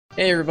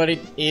Hey everybody,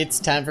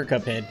 it's time for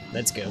Cuphead.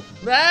 Let's go.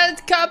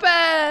 Let's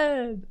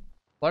Cuphead!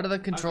 What are the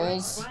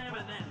controls?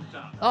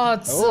 Oh,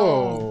 it's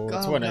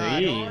it's one of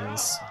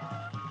these.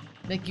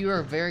 Nick, you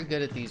are very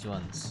good at these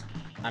ones.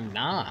 I'm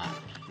not.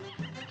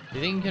 Do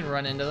you think you can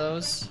run into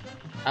those?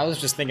 I was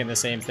just thinking the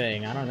same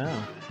thing. I don't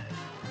know.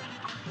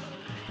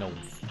 No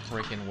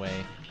freaking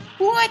way.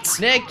 What?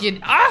 Nick,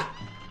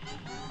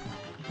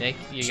 Nick,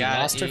 you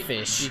lost her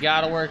fish. You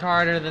gotta work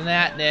harder than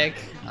that, Nick.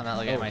 I'm not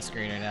looking at my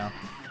screen right now.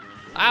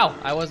 Ow!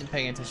 I wasn't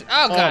paying attention.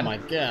 Oh god! Oh my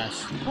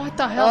gosh! What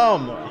the hell? Oh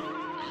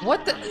my!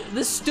 What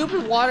this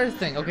stupid water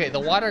thing? Okay, the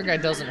water guy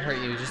doesn't hurt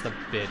you. He's just a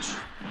bitch.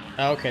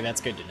 Okay,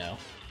 that's good to know.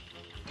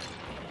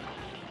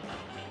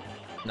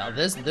 No,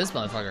 this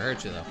motherfucker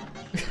hurts you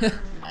though.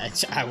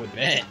 I would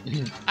bet.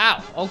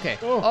 Ow! Okay.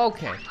 Oh.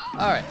 Okay.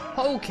 All right.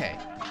 Okay.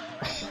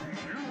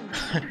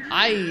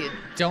 I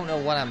don't know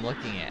what I'm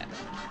looking at.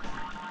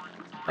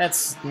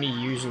 That's me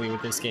usually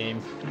with this game.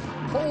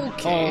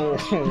 Okay.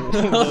 Oh,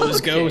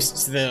 those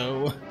ghosts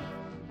though. All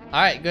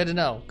right, good to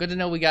know. Good to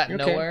know we got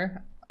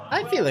nowhere.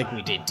 I feel like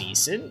we did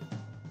decent.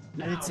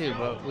 I did too,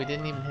 but we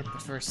didn't even hit the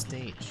first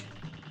stage.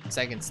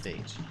 Second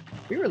stage.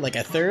 We were like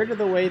a third of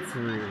the way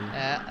through.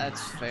 Yeah,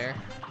 that's fair.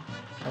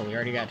 Oh, we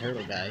already got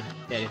Turtle Guy.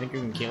 Yeah, do you think we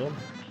can kill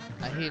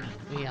him?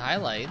 He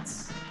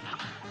highlights.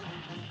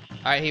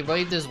 All right, he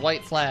waved his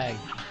white flag.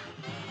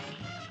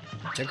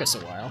 Took us a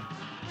while.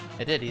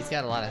 It did. He's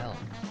got a lot of health.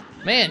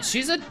 Man,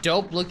 she's a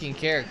dope-looking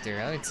character.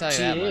 Let me tell you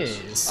that much.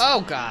 She is.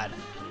 Oh God.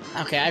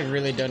 Okay, I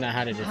really don't know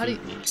how to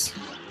defeat these.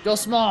 Go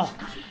small.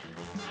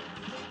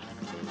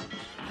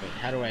 Wait,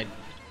 how do I?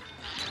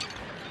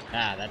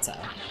 Ah, that's how.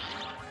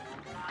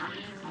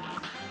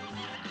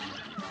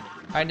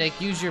 All right, Nick,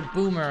 use your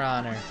boomer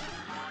on her.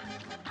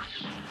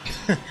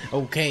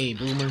 Okay,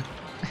 boomer.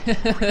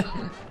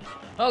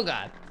 Oh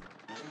God.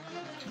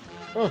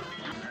 Oh.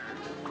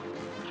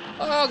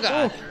 Oh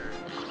God. Oh.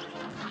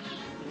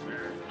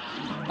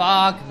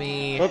 Fuck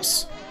me.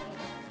 Whoops.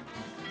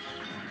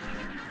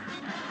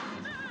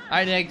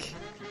 Alright, Nick.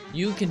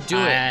 You can do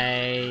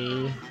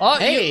it. Oh,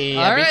 hey,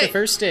 I beat right. the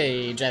first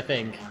stage, I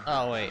think.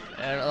 Oh, wait.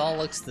 It all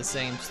looks the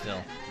same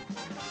still.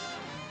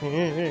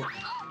 Did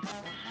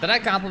I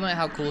compliment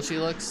how cool she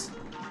looks?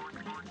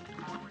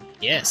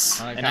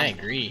 Yes, and I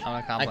agree. I'm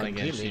gonna compliment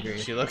again. Agree.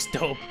 She looks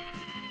dope.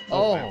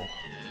 Oh. Wow.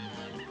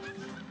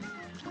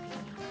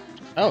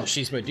 Oh,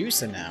 she's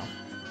Medusa now.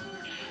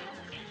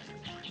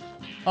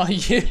 Oh,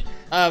 yeah.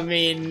 I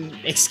mean,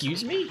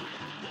 excuse me?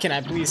 Can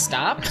I please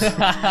stop?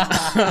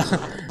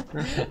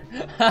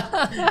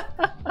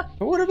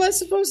 What am I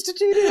supposed to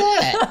do to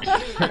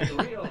that?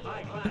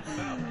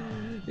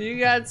 You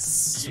got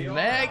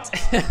smacked.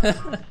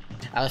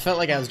 I felt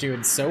like I was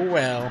doing so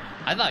well.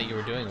 I thought you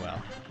were doing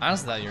well. I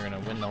honestly thought you were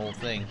gonna win the whole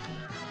thing.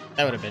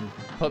 That would have been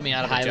put me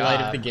out of a job.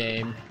 Highlight of the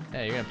game.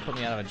 Yeah, you're gonna put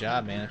me out of a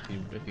job, man,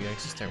 if you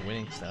actually start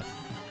winning stuff.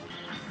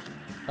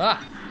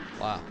 Ah!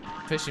 Wow.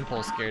 Fishing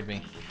pole scared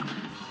me.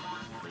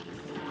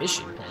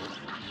 Fishing pole?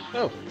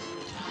 Oh.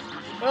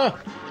 Oh.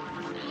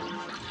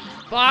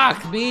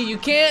 Fuck me! You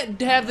can't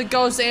have the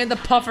ghost and the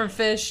puffer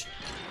fish.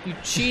 You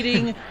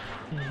cheating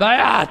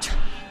bat!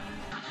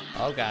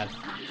 Oh God.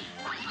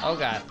 Oh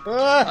God.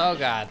 Oh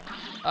God.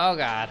 Oh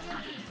God.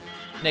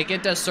 Nick,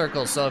 it does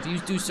circles, so if you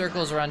do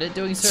circles around it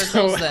doing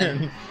circles,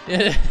 then...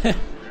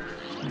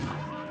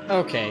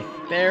 Okay,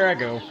 there I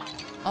go.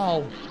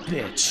 Oh,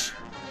 bitch.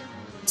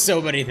 So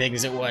many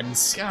things at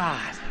once.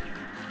 God.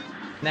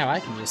 Now I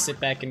can just sit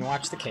back and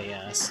watch the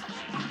chaos.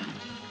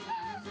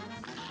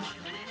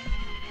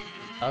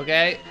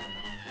 Okay.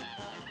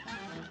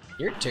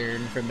 Your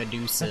turn for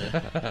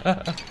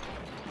Medusa.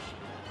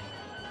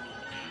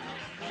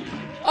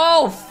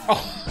 Oh,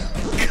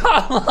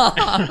 come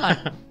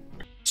on!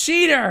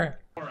 Cheater!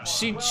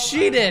 She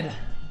cheated!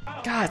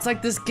 God, it's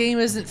like this game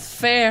isn't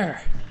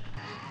fair.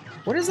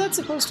 What is that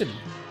supposed to be?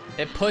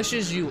 It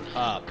pushes you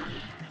up.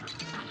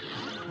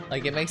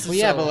 Like, it makes it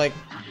yeah, but like,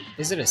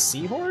 is it a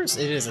seahorse?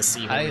 It is a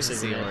seahorse. I think it's a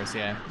seahorse,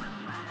 yeah.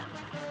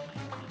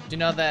 Do you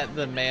know that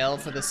the male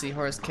for the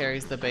seahorse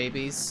carries the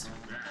babies?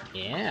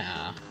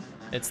 Yeah.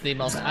 It's the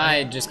most...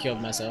 I just killed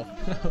myself.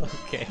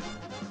 Okay.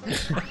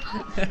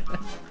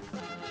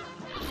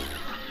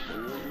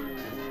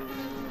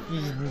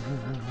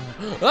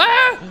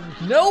 Ah!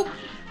 Nope!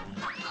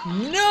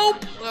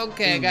 Nope!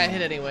 Okay, I got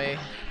hit anyway.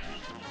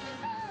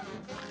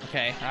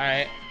 Okay,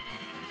 alright.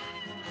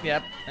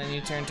 Yep, and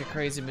you turn to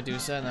Crazy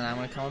Medusa, and then I'm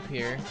gonna come up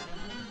here.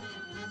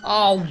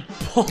 Oh,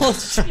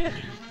 bullshit!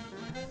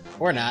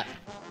 Or not.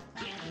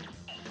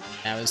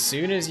 Now, as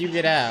soon as you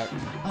get out...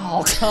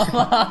 Oh, come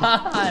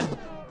on!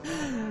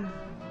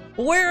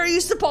 Where are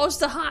you supposed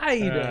to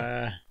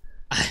hide?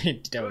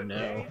 I don't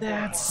know.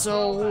 That's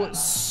so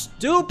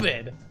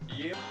stupid!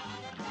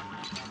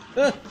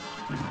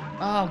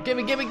 Oh,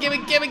 gimme! I'm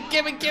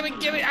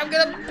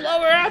gonna blow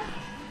her up!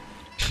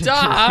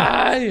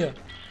 Die!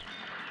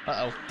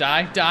 Uh-oh,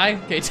 die,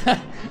 okay,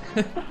 die.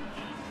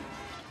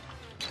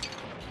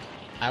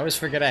 I always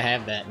forget I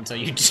have that until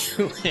you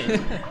do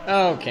it.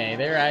 Okay,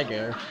 there I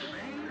go.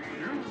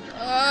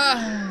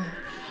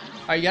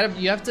 Alright,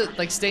 you have to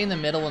like stay in the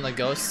middle when the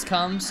ghosts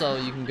come, so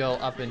you can go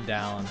up and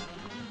down.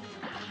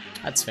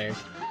 That's fair.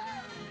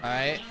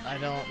 Alright, I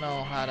don't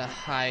know how to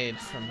hide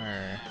from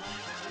her.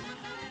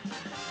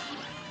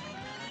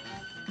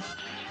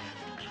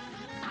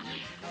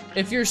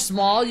 If you're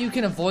small, you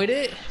can avoid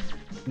it.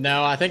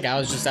 No, I think I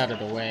was just out of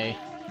the way.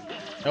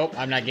 Nope,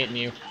 I'm not getting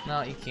you.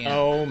 No, you can't.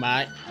 Oh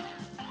my.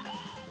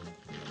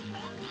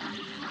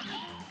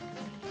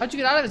 How'd you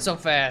get out of it so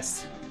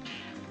fast?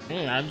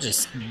 I'm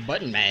just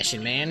button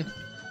mashing, man.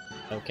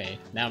 Okay,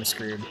 now I'm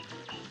screwed.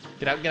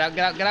 Get out, get out,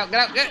 get out, get out, get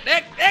out, get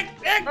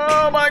out.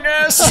 Oh my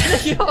gosh!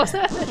 What's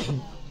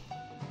happening?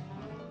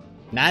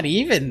 Not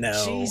even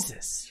though.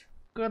 Jesus.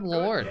 Good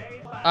lord.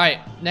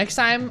 Alright, next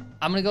time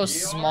I'm gonna go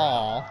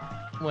small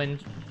when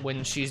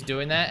she's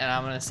doing that, and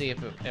I'm gonna see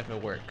if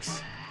it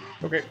works.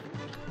 Okay.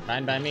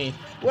 Fine by me.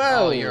 Whoa!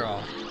 Oh,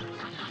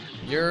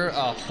 you're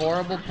a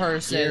horrible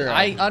person.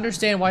 I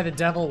understand why the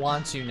devil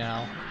wants you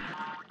now.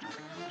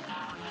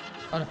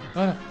 Oh no,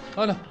 oh no,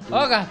 oh no,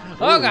 oh god,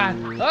 oh god,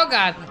 oh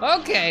god,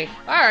 okay,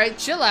 alright,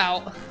 chill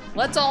out.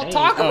 Let's all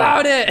talk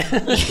about it!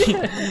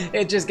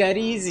 It just got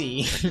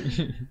easy.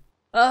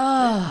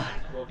 You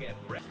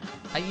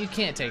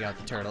can't take out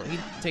the turtle. He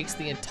takes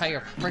the entire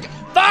friggin'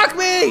 Fuck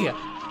me!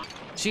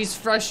 She's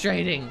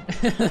frustrating.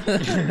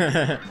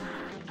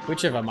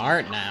 Which of them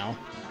aren't now?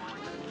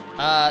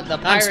 The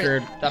pirate. I'm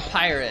screwed. The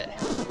pirate.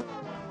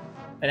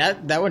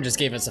 And that one just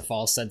gave us a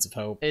false sense of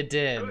hope. It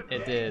did,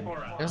 it did.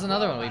 There's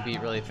another one we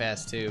beat really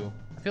fast too.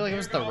 I feel like it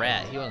was the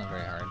rat. He wasn't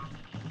very hard.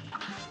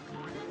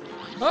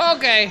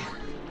 Okay,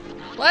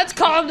 let's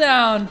calm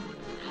down.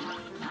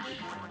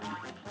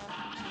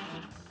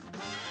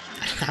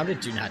 How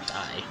did you not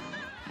die?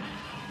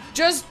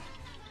 Just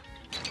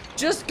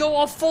go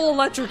all full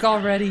electric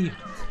already.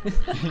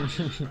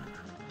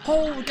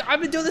 Oh, God,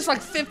 I've been doing this for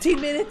like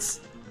 15 minutes.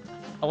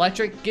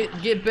 Electric,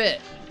 get bit.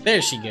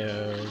 There she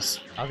goes.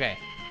 Okay,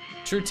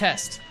 true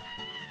test.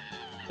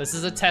 This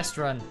is a test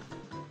run.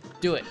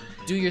 Do it,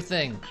 do your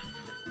thing.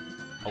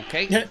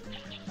 Okay.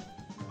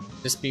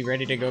 Just be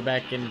ready to go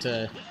back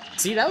into...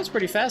 See, that was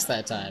pretty fast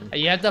that time.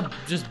 You have to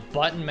just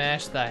button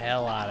mash the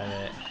hell out of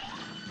it.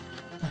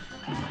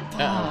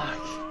 Fuck.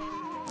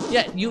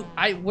 Yeah,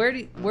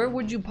 where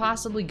would you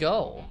possibly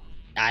go?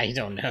 I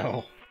don't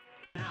know.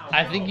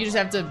 I think you just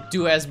have to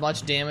do as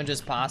much damage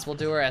as possible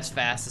to her as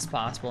fast as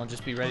possible and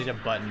just be ready to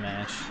button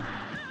mash.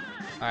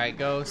 Alright,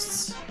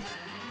 ghosts.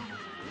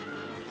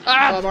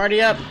 Up! Oh, I'm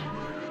already up.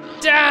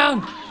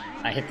 Down!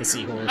 I hit the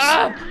seahorse.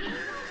 Up!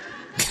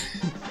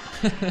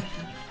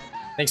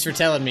 Thanks for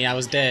telling me I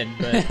was dead,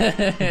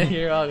 but...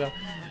 You're welcome.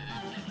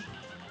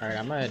 Alright,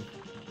 I'm gonna...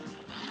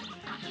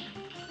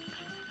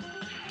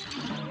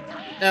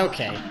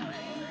 Okay.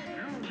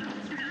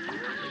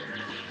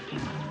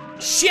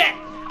 Shit!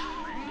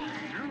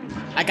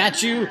 I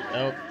got you!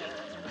 Oh.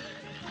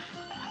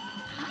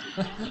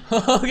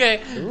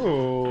 Okay.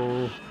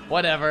 Ooh.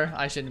 Whatever,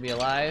 I shouldn't be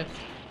alive.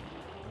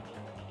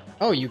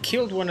 Oh, you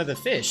killed one of the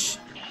fish.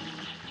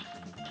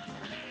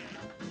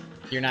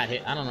 You're not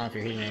hit. I don't know if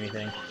you're hitting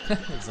anything.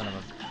 Son of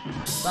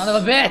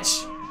a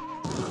bitch!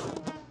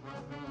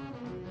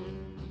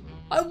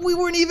 We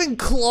weren't even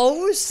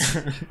close?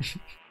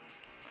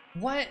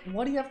 What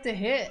do you have to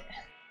hit?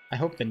 I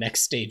hope the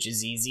next stage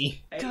is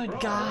easy. Good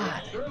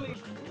God.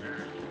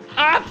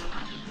 Up!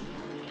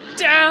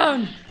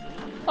 Down!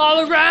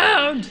 All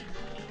around!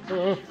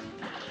 Oh.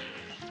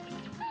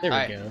 There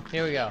we go.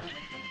 Here we go.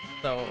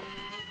 So,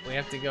 we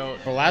have to go...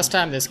 Well, last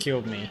time this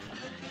killed me.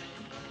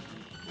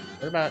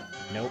 What about...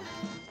 Nope.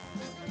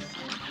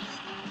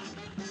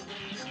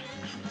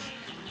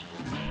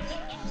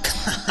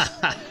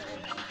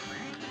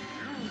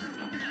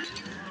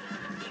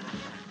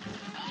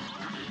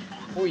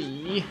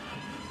 Oi.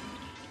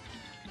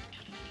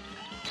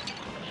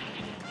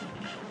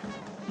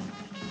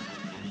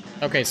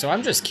 Okay, so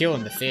I'm just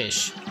killing the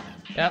fish.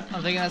 Yep,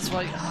 I'm thinking that's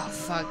why... Oh,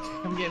 fuck.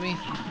 Come get me.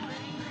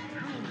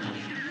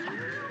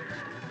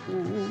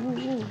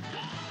 Ooh.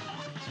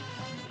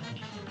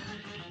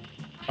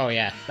 Oh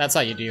yeah, that's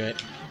how you do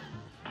it.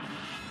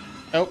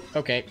 Oh,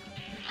 okay.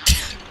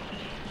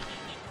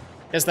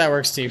 Guess that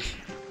works too.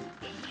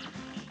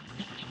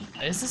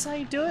 Is this how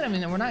you do it? I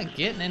mean, we're not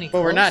getting any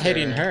closer. Well, we're not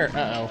hitting her.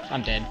 Uh-oh,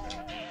 I'm dead.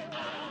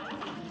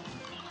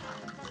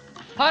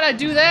 How'd I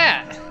do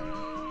that?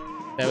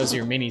 That was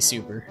your mini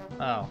super.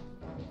 Oh.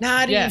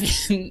 Not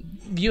even.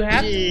 We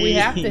have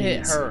to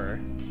hit her.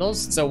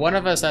 So one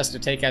of us has to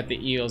take out the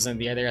eels and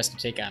the other has to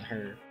take on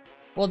her.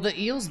 Well, the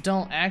eels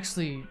don't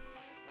actually...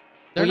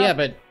 Well, yeah,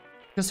 but...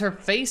 Because her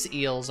face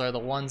eels are the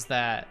ones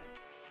that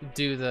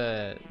do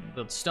the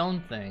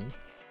stone thing.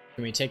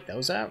 Can we take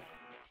those out?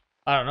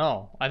 I don't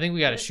know. I think we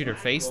gotta shoot her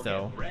face,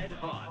 though.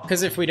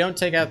 Because if we don't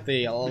take out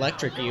the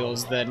electric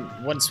eels, then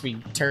once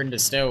we turn to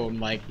stone,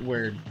 like,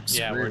 we're screwed.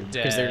 Yeah, we're dead.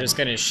 Because they're just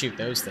gonna shoot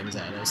those things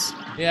at us.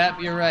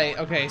 Yep, you're right.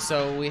 Okay,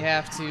 so we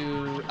have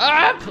to...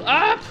 Up!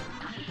 Up!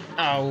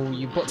 Oh,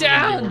 you put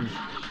down! me into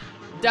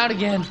Down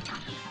again.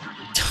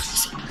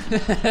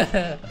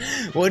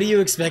 What do you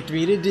expect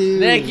me to do?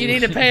 Nick, you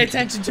need to pay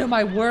attention to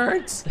my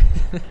words.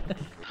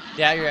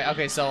 Yeah, you're right.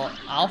 Okay, so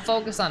I'll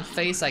focus on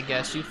face, I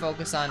guess. You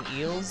focus on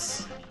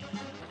eels.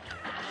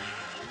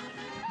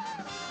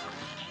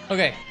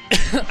 Okay,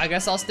 I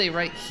guess I'll stay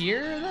right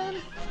here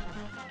then.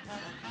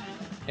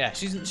 Yeah,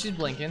 she's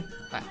blinking.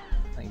 All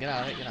right, get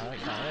out of it, get out of it,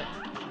 get out of it.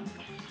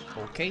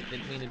 Okay,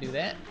 didn't mean to do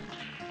that.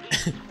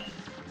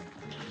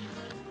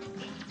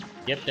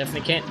 Yep,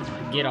 definitely can't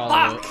get all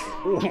Fuck!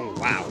 of it. Ooh,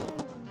 wow.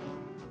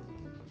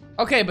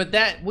 Okay, but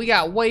we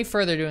got way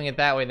further doing it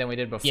that way than we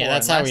did before. Yeah,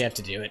 that's how we have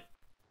to do it.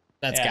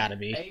 That's gotta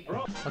be.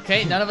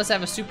 Okay, none of us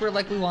have a super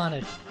like we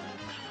wanted.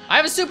 I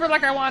have a super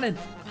like I wanted.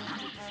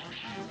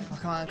 Oh,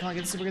 come on,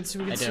 get the super, get the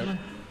super, get the super.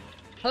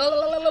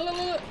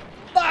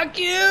 Fuck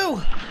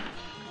you!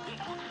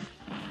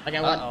 I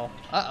got one.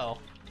 Uh-oh.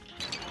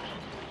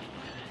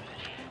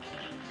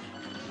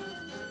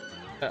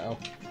 Uh-oh.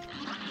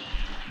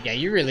 Yeah,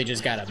 you really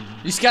just gotta...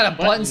 You just gotta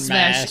button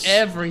smash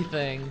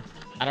everything.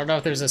 I don't know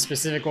if there's a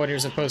specific one you're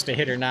supposed to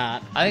hit or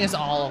not. I think it's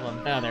all of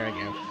them. Oh, there we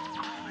go.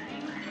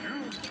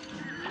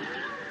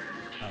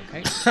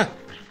 Okay.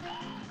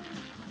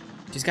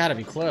 She's gotta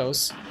be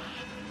close.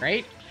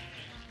 Right?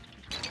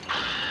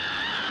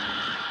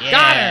 Yeah.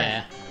 Got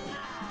her!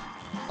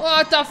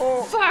 What the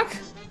fuck?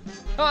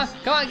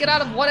 Come on, get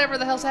out of whatever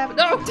the hell's happening.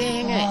 No!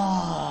 Dang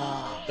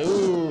it.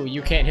 Ooh,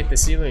 you can't hit the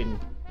ceiling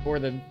or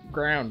the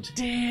ground.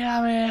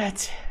 Damn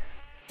it.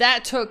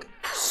 That took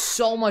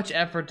so much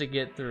effort to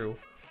get through.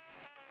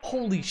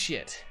 Holy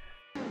shit.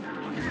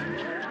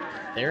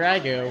 There I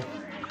go.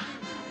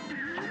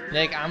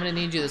 Nick, I'm gonna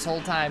need you this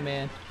whole time,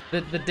 man.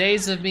 The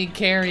days of me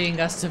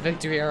carrying us to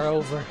victory are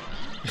over.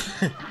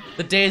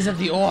 The days of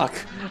the orc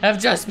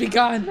have just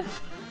begun.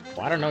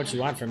 Well, I don't know what you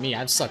want from me.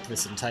 I've sucked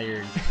this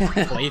entire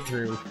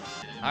playthrough.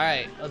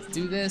 Alright, let's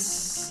do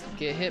this.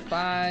 Get hit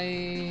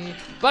by...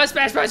 Buzz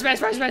smash, buzz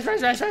smash, buzz smash, buzz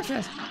smash, buzz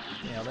smash.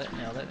 Nailed it,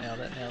 nailed it, nailed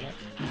it, nailed it.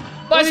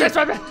 Buzz smash,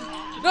 buzz smash.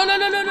 No, no,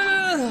 no, no,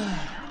 no, no.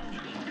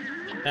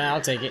 Nah,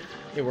 I'll take it.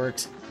 It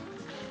worked.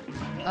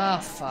 Oh,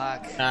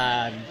 fuck.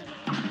 Buzz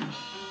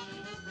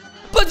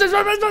smash,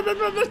 buzz smash, buzz smash,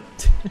 buzz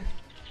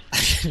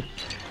smash.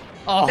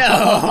 Oh,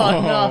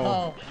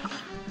 no.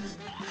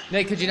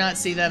 Nate, could you not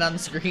see that on the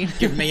screen?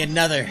 Give me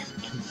another.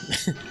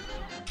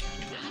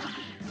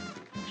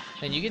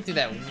 Man, you get through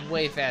that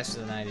way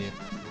faster than I do.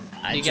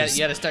 You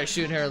gotta start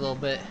shooting her a little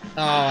bit.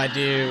 Oh, I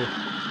do.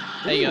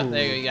 There you go,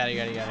 there you go, you got it, you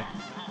got it, you got it.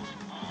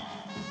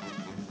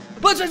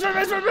 Buzz, buzz,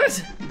 buzz, buzz, buzz.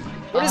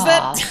 What is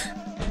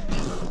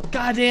that?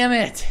 God damn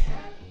it.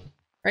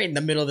 Right in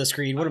the middle of the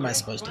screen. What am I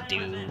supposed to do?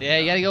 Yeah,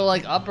 you gotta go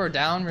like up or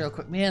down real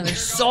quick. Man,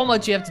 there's so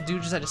much you have to do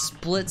just at a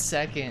split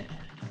second.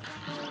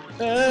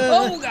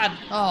 Oh, God.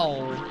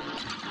 Oh,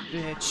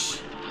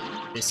 bitch.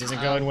 This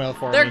isn't going well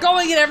for me. They're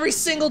going in every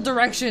single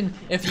direction.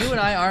 If you and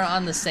I are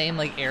on the same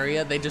like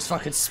area, they just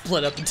fucking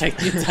split up and take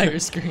the entire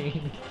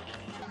screen.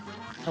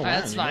 Oh, wow,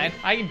 that's fine.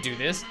 I can do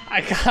this.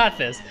 I got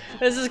this.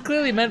 This is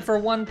clearly meant for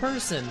one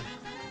person.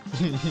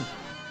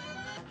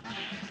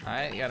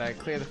 Alright, you gotta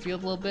clear the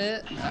field a little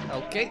bit.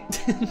 Okay.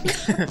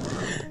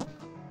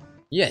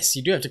 Yes,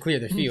 you do have to clear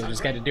the field.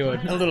 Just gotta do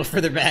it a little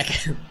further back.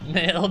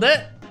 Nailed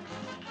it.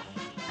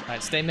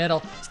 Alright, stay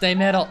middle. Stay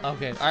middle.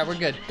 Okay, alright, we're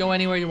good. Go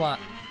anywhere you want.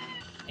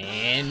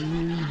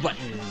 And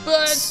buttons.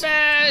 Button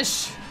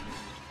smash!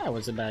 I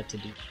was about to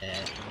do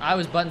that. I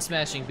was button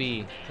smashing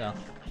B, so.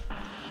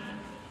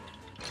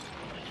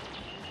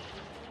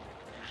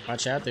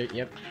 Watch out there.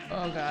 Yep.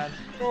 Oh, God.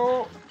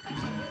 Oh.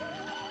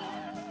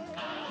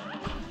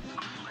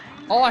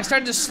 Oh, I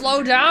started to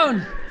slow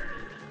down.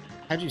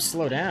 How'd you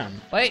slow down?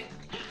 Wait.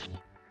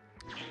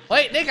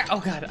 Wait, Nick. Oh,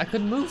 God, I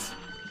couldn't move.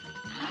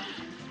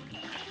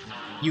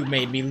 You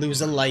made me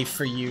lose a life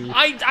for you.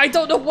 I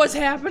don't know what's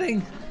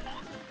happening.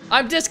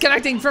 I'm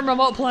disconnecting from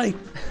remote play.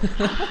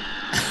 All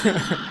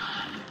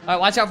right,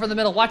 watch out for the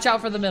middle. Watch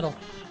out for the middle.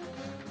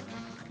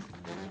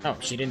 Oh,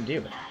 she didn't do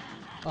it.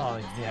 Oh,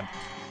 yeah,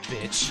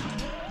 bitch.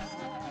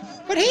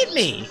 What hit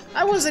me?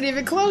 I wasn't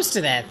even close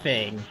to that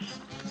thing.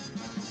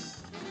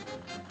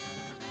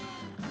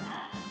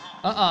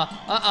 Fuck!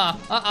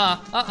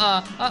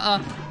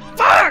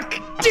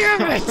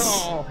 Damn it!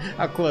 Oh,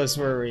 how close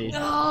were we? Oh,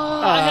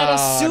 I had a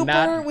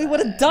super. We would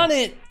have done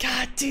it.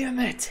 God damn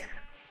it.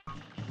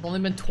 It's only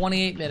been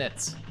 28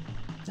 minutes.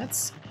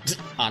 That's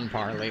on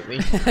par lately.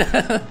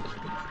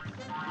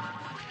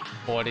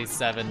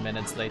 47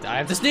 minutes later. I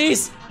have to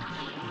sneeze!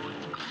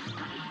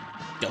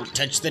 Don't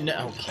touch the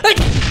no.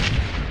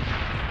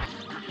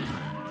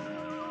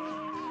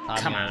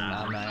 Come on.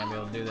 I'm not gonna be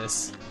able to do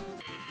this.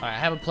 Alright, I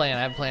have a plan.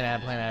 I have a plan. I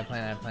have a plan. I have a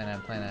plan. I have a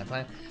plan. I have a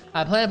plan. I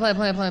have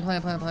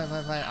a plan.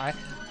 I plan. Alright.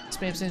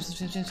 Spam.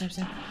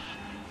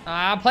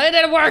 Plan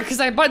didn't work because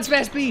I button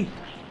smashed B.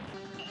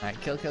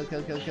 Alright, kill. Die.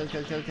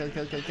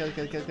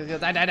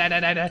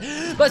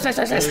 Button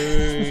smash.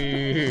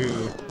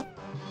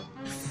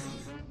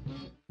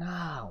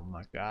 Oh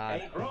my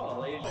god.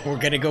 We're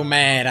gonna go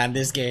mad on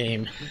this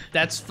game.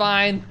 That's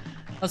fine.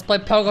 Let's play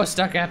Pogo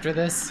Stuck after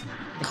this.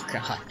 Oh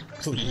god,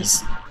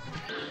 please.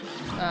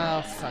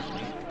 Oh, fuck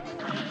me.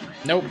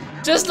 Nope.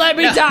 Just let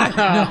me die!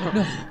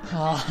 No.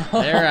 Oh.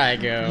 There I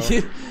go.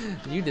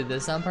 You did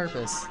this on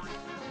purpose.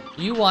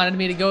 You wanted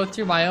me to go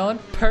through my own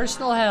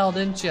personal hell,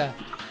 didn't you?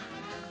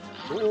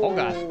 Oh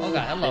god,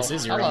 hello. This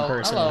is your hello, own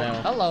personal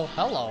hello,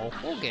 hell.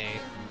 hello, okay.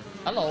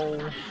 Hello.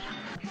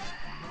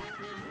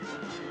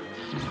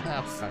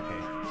 Oh, fuck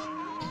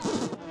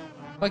it.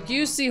 Fuck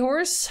you,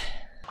 seahorse.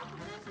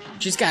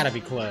 She's gotta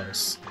be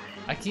close.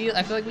 I feel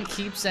like we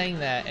keep saying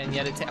that, and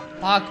yet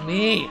fuck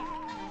me.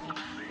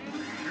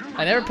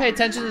 I never pay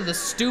attention to the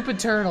stupid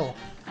turtle.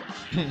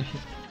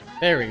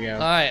 There we go. All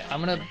right,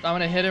 I'm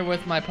gonna hit her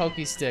with my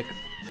pokey stick.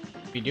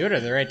 If you do it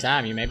at the right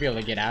time, you may be able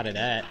to get out of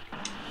that.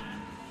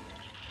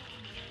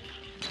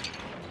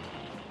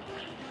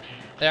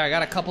 There, I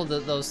got a couple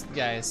of those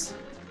guys.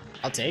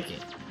 I'll take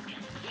it.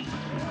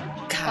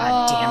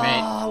 God damn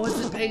it. Oh, I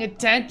wasn't paying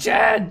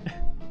attention.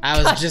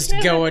 I was just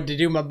going to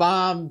do my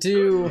bomb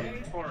too.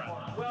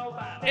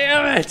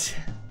 Damn it.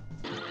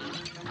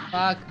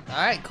 Fuck. All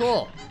right,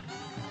 cool.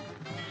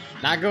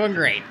 Not going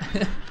great.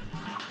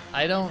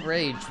 I don't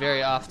rage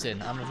very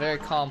often. I'm a very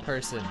calm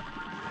person.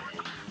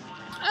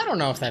 I don't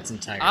know if that's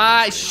entirely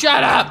true.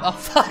 Shut up! Oh,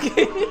 fuck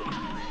it.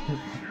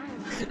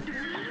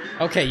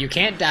 Okay, you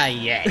can't die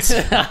yet.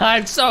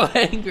 I'm so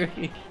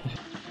angry.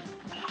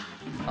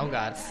 Oh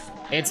god.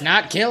 It's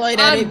not killing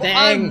anything.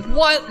 On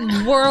what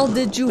world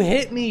did you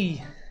hit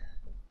me?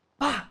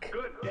 Fuck.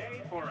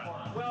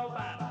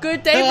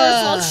 Good day for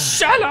us.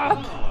 Shut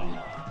up!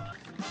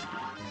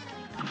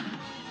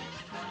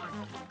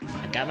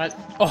 I got my...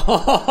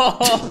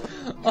 Oh,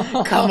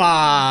 come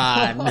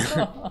on.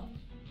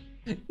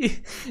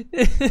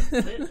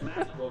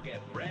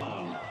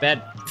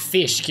 That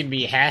fish can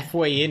be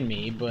halfway in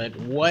me, but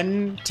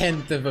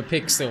 1/10 of a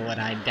pixel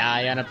and I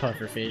die on a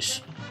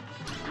pufferfish.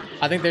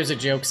 I think there's a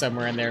joke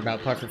somewhere in there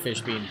about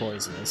pufferfish being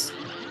poisonous.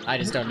 I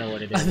just don't know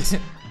what it is.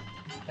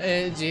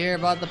 Did you hear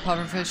about the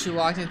pufferfish who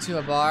walked into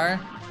a bar?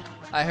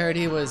 I heard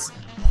he was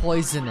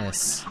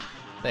poisonous.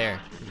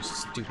 There, you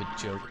stupid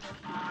joke.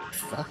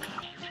 Fuck.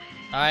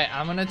 Alright,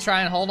 I'm gonna try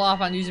and hold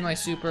off on using my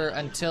super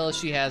until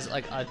she has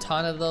like a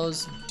ton of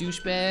those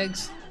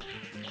douchebags.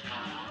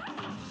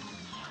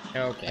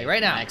 Okay, like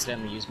right now. I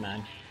accidentally used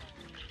mine.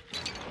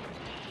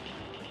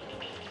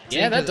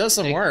 Yeah, that does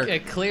some work.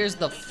 It clears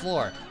the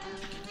floor.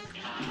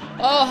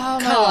 Oh, how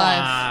am I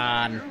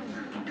alive?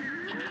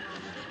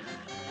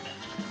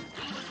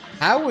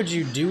 How would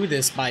you do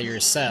this by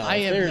yourself? I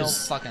have no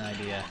fucking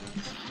idea.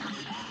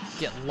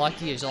 Get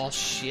lucky is all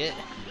shit.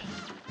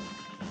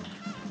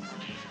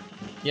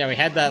 Yeah, we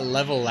had that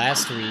level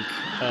last week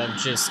of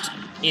just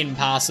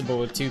impossible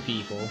with 2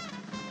 people.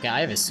 Okay, I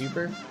have a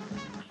super.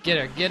 Get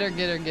her, get her,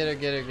 get her, get her,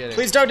 get her, get her.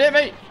 Please don't hit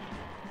me!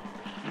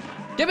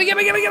 Get me, get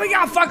me, get me, get me!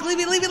 Oh, fuck, leave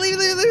me, leave me, leave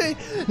me,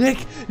 leave me!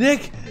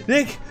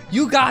 Nick,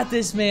 you got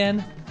this,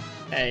 man.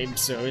 I'm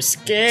so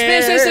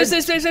scared.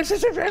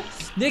 Spam.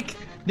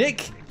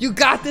 Nick, you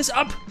got this.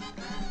 Up.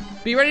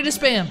 Be ready to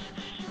spam.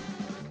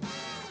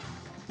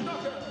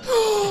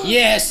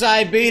 Yes,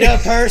 I beat a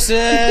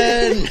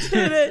person!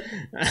 Did it!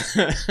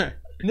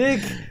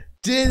 Nick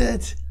did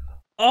it!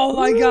 Oh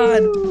my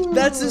god,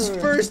 that's his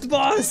first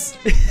boss!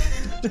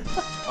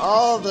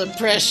 All the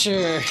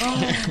pressure.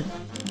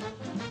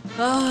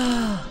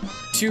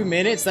 2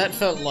 minutes? That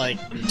felt like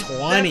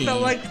 20. That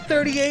felt like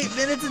 38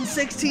 minutes and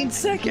 16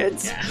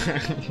 seconds. Yeah.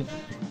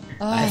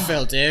 I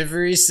felt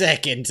every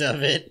second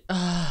of it.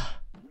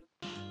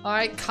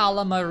 Alright,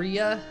 Cala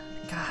Maria.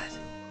 God,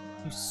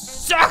 you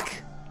suck!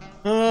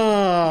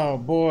 Oh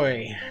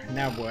boy.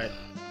 Now what?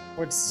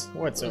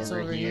 What's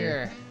over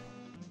here?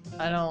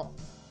 I don't...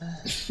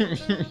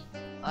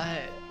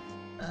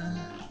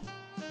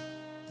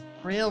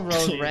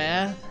 Railroad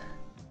Wrath.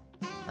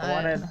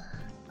 I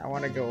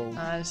wanna go.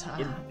 I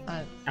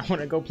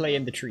wanna go play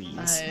in the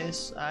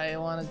trees. I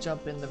wanna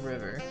jump in the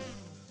river.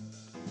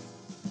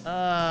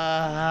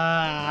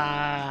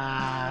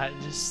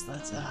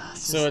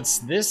 So it's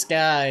this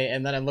guy,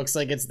 and then it looks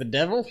like it's the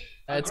devil.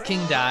 It's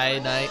King Die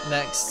Night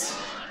next.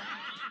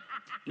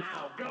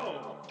 Now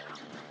go.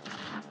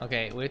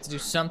 Okay, we have to do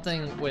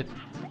something with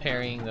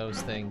parrying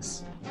those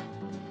things.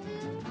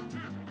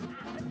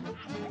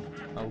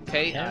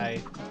 Okay, Yeah.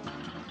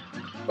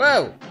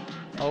 Whoa!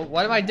 Oh,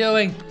 what am I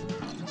doing?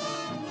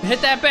 Hit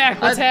that back!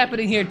 What's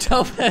happening here,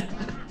 Tophet?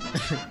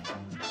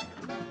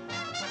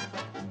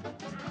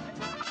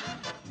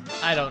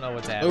 I don't know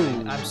what's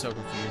happening. Ooh. I'm so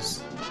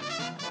confused.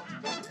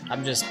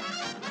 I'm just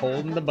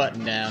holding the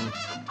button down.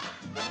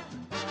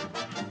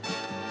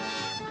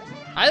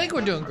 I think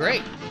we're doing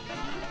great.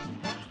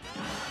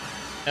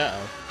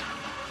 Uh-oh.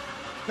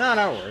 No,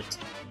 that worked.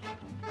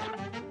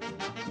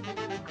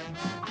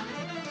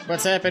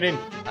 What's happening?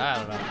 I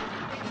don't know.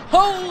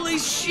 Holy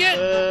shit!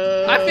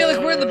 I feel like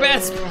we're in the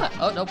bad spot.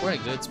 Oh, nope, we're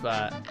in a good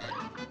spot.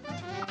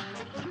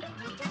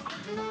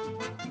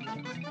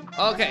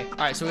 Okay,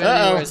 alright, so we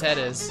gotta know where his head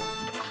is.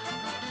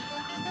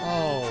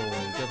 Oh,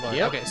 good luck.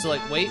 Yep. Okay, so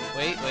like, wait,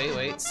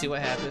 see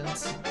what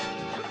happens.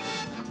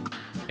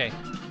 Okay.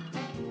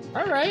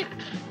 Alright.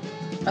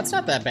 That's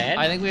not that bad.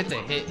 I think we have to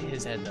hit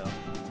his head though.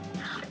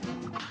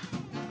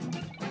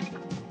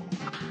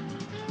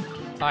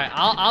 Alright,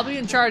 I'll be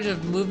in charge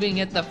of moving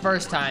it the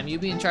first time. You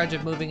be in charge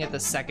of moving it the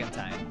second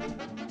time.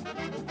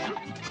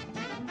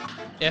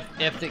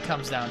 If it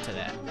comes down to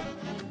that.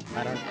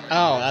 I don't.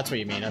 Oh, that's what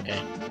you mean. Okay.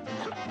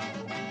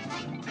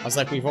 I was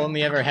like, we've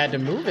only ever had to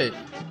move it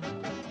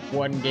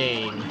one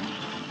game.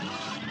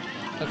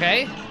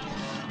 Okay.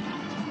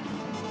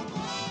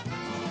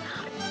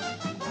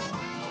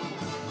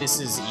 This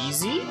is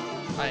easy?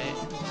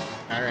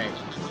 Alright.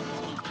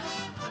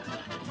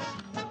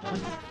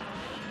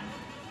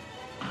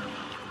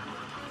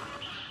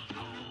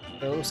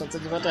 Oh,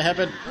 something's about to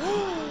happen.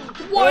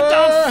 What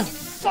the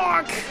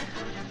fuck?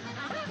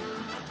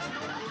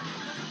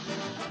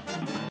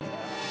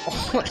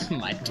 What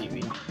am I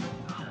doing?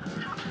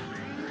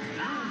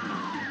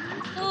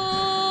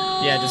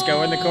 Yeah, just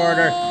go in the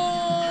corner.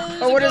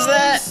 Oh, what is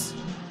that?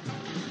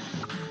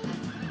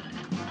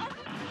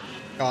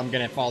 Oh, I'm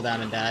gonna fall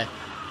down and die.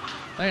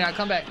 No, you're not.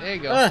 Come back. There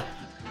you go.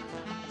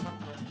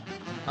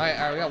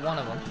 Alright, we got one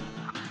of them.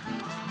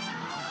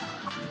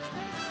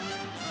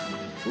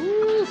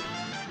 Woo.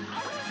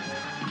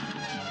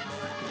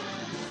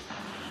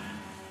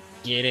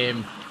 Get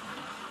him.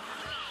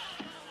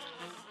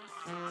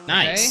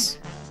 Nice.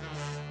 Okay.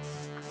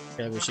 I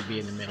feel like we should be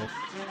in the middle.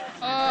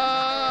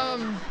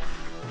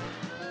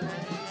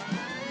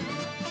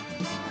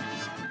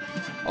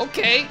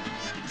 Okay.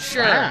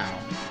 Sure. Wow.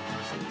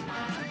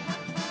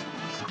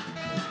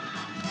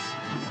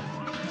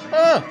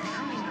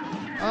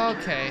 Oh!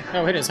 Okay.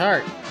 Oh, hit his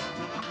heart.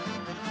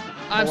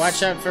 Well,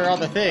 watch out for all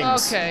the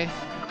things. Okay.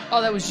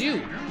 Oh, that was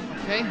you.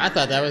 Okay. I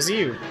thought that was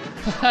you.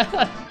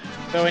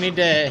 So we need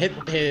to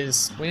hit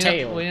his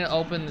tail. We need to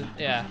open the,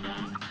 yeah.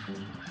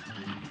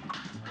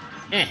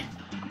 Eh.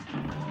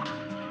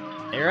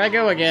 There I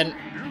go again.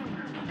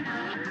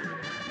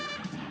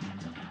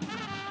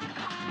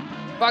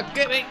 Fuck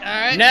it, me.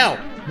 Alright. No!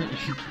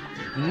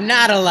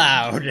 Not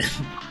allowed.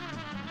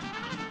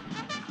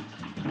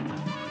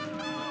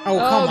 Oh,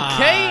 come on.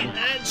 Okay,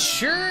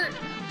 sure.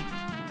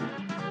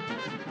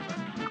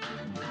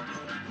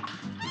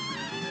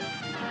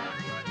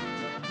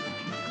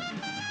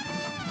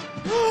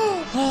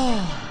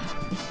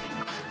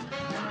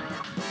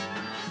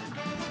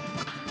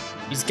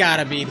 He's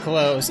gotta be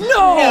close. No!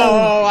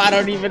 No, I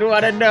don't even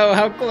want to know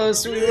how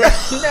close we were.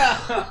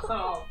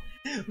 No!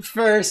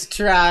 First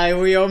try,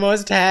 we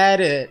almost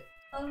had it.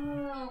 Oh,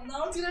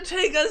 now it's gonna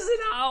take us an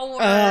hour.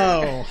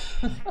 Oh.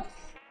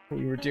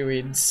 We were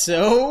doing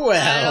so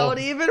well. I don't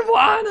even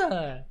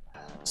wanna.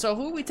 So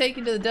who are we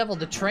taking to the devil?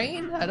 The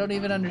train? I don't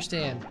even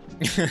understand.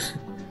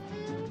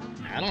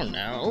 I don't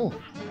know.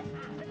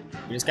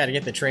 We just gotta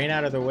get the train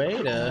out of the way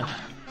to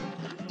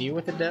deal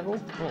with the devil.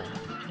 Oh,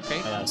 okay.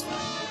 Oh, that was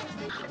fine.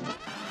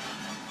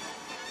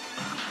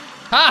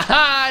 Ha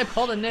ha! I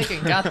pulled a Nick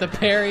and got the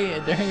parry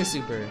during a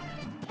super.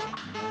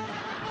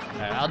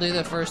 Alright, I'll do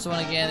the first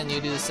one again and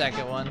you do the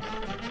second one.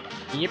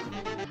 Yep.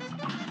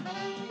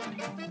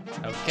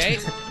 Okay.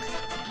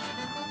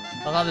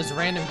 I love how this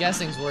random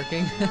guessing's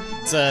working.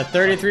 It's a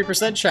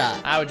 33%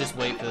 shot. I would just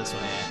wait for this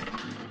one, yeah.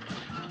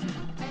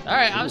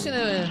 Alright, I'm just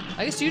gonna...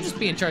 I guess you just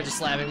be in charge of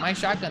slapping. My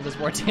shotgun does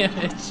more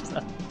damage.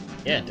 So.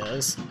 Yeah, it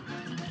does.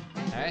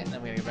 Alright,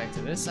 then we gotta go back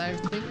to this, I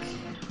think.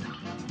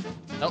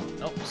 Nope,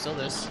 nope, still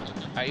this.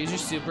 Alright, use your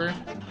super.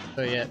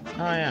 So yeah. Oh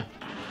yeah.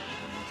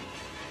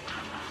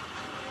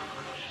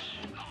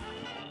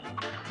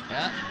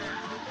 Yeah.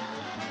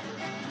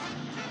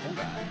 Oh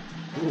god.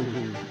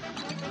 Ooh.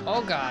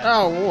 Oh god.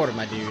 Oh, what am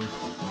I doing?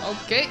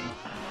 Okay.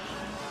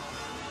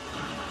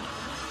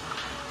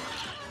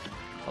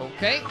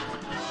 Okay.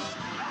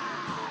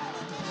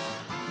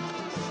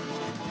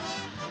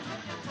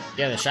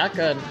 Yeah, the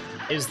shotgun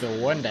is the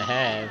one to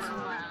have.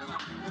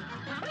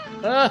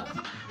 Ah!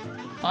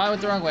 Oh, I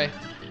went the wrong way.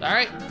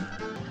 Alright.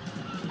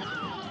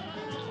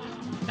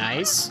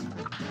 Nice.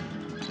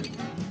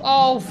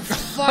 Oh,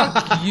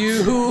 fuck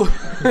you,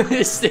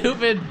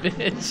 stupid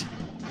bitch.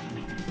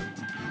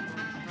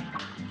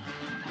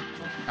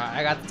 Alright,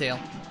 I got the tail.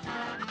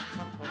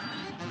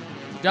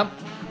 Jump.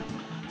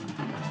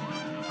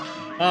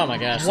 Oh my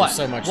gosh, What? there's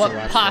so much What to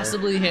watch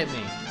possibly hit me?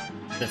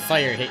 there. The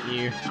fire hit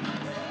you.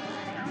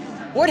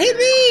 What hit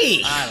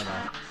me? I don't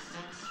know.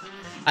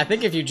 I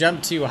think if you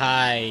jump too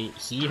high,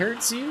 he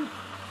hurts you?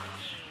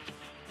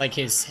 Like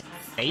his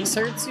face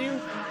hurts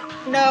you?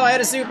 No, I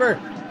had a super!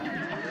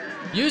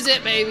 Use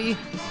it, baby.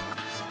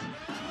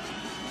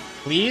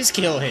 Please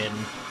kill him.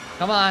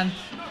 Come on.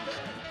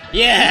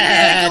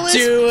 Yeah! Nicholas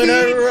Two in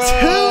a beat row!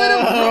 2 in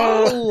a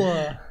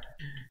row!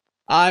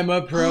 I'm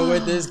a pro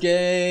at this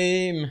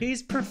game.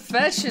 He's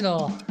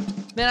professional.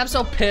 Man, I'm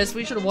so pissed.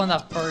 We should have won the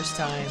first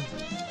time.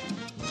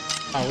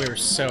 Oh, we were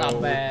so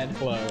Not bad.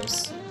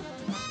 close.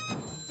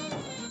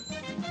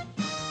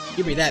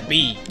 Give me that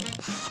B.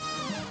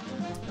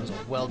 That was a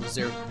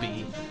well-deserved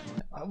B.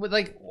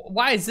 Like,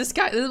 why is this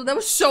guy? That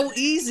was so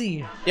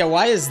easy. Yeah,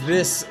 why is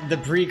this the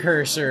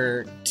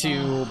precursor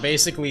to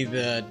basically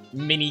the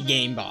mini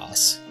game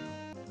boss?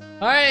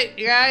 All right,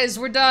 you guys,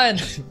 we're done.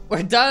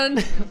 We're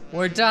done.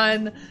 We're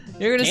done.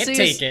 You're gonna Can't see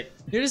take us, it.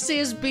 You're gonna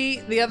see us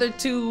beat the other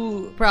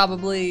two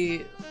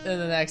probably in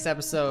the next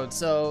episode.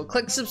 So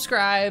click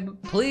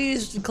subscribe.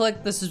 Please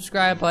click the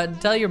subscribe button.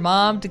 Tell your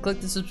mom to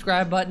click the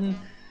subscribe button.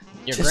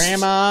 Your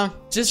grandma,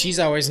 just- she's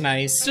always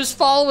nice. Just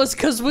follow us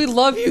because we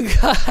love you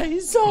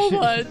guys so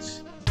much.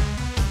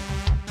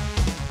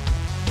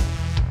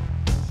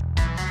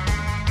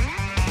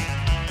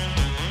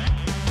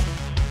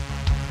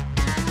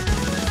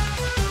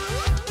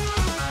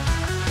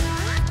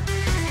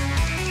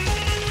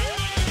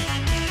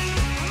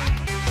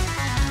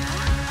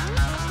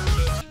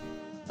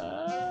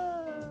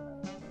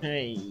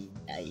 Hey,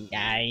 ay,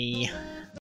 ay.